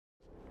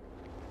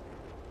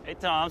Hey,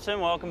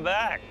 Thompson, welcome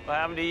back. What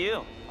happened to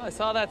you? I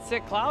saw that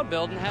sick cloud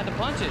build and had to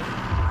punch it.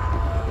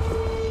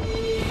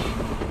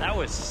 That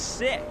was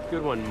sick.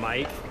 Good one,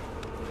 Mike.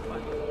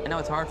 I know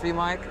it's hard for you,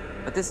 Mike,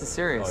 but this is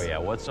serious. Oh, yeah,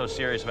 what's so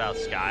serious about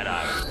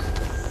skydiving?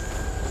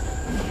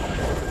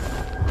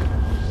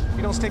 If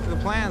you don't stick to the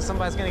plan,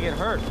 somebody's gonna get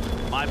hurt.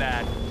 My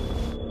bad.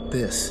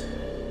 This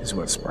is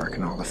what's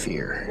sparking all the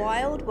fear.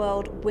 Wild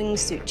World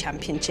Wingsuit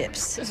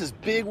Championships. This is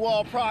big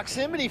wall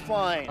proximity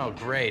flying. Oh,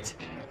 great.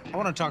 I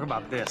want to talk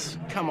about this.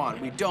 Come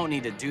on, we don't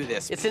need to do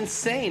this. It's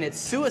insane. It's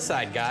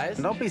suicide, guys.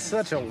 Don't be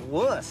such a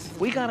wuss.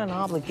 We got an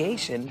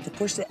obligation to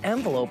push the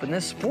envelope in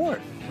this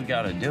sport. We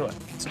gotta do it.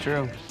 It's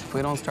true. If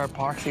we don't start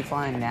proxy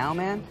flying now,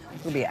 man,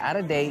 we'll be out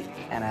of date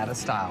and out of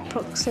style.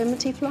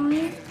 Proximity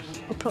flying?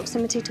 Or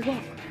proximity to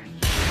what?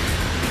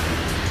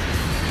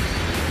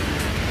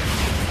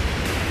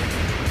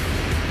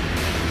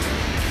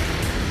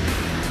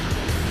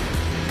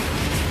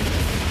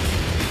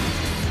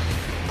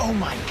 Oh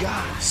my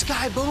God,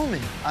 sky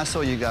booming. I saw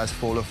you guys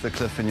fall off the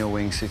cliff in your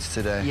wingsuits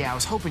today. Yeah, I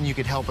was hoping you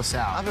could help us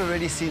out. I've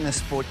already seen this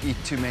sport eat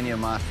too many of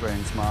my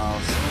friends,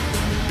 Miles.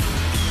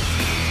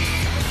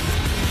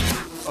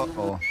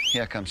 Uh-oh,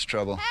 here comes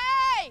trouble.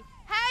 Hey!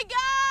 Hey,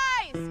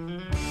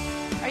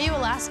 guys! Are you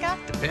Alaska?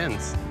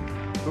 Depends.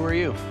 Who are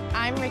you?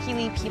 I'm Ricky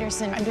Lee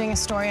Peterson. I'm doing a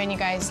story on you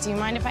guys. Do you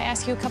mind if I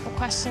ask you a couple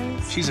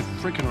questions? She's a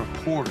freaking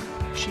reporter.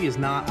 She is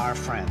not our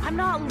friend. I'm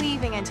not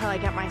leaving until I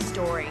get my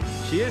story.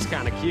 She is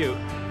kind of cute.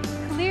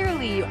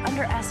 Clearly, you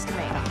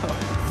underestimate her.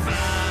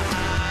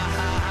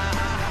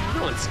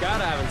 Come on,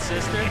 skydiving,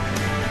 sister.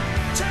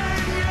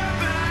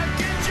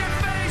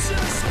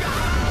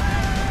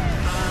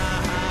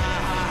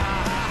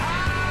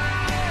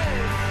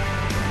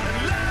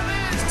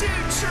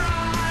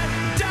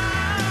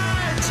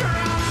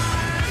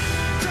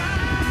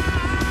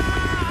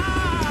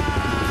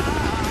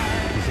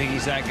 You think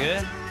he's that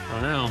good? I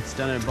don't know. It's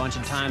done it a bunch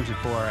of times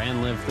before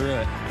and lived through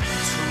it.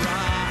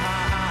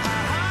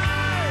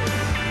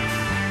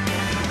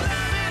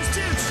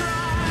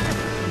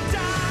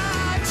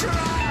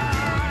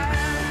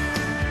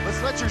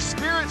 Let's let your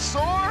spirit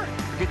soar,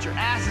 get your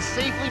asses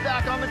safely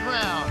back on the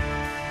ground.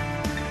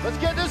 Let's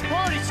get this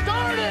party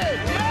started!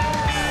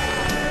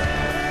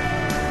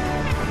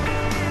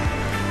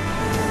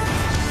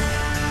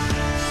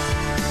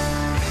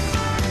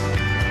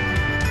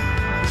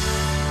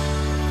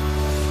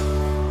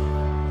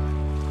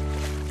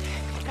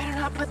 Better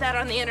not put that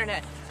on the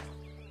internet.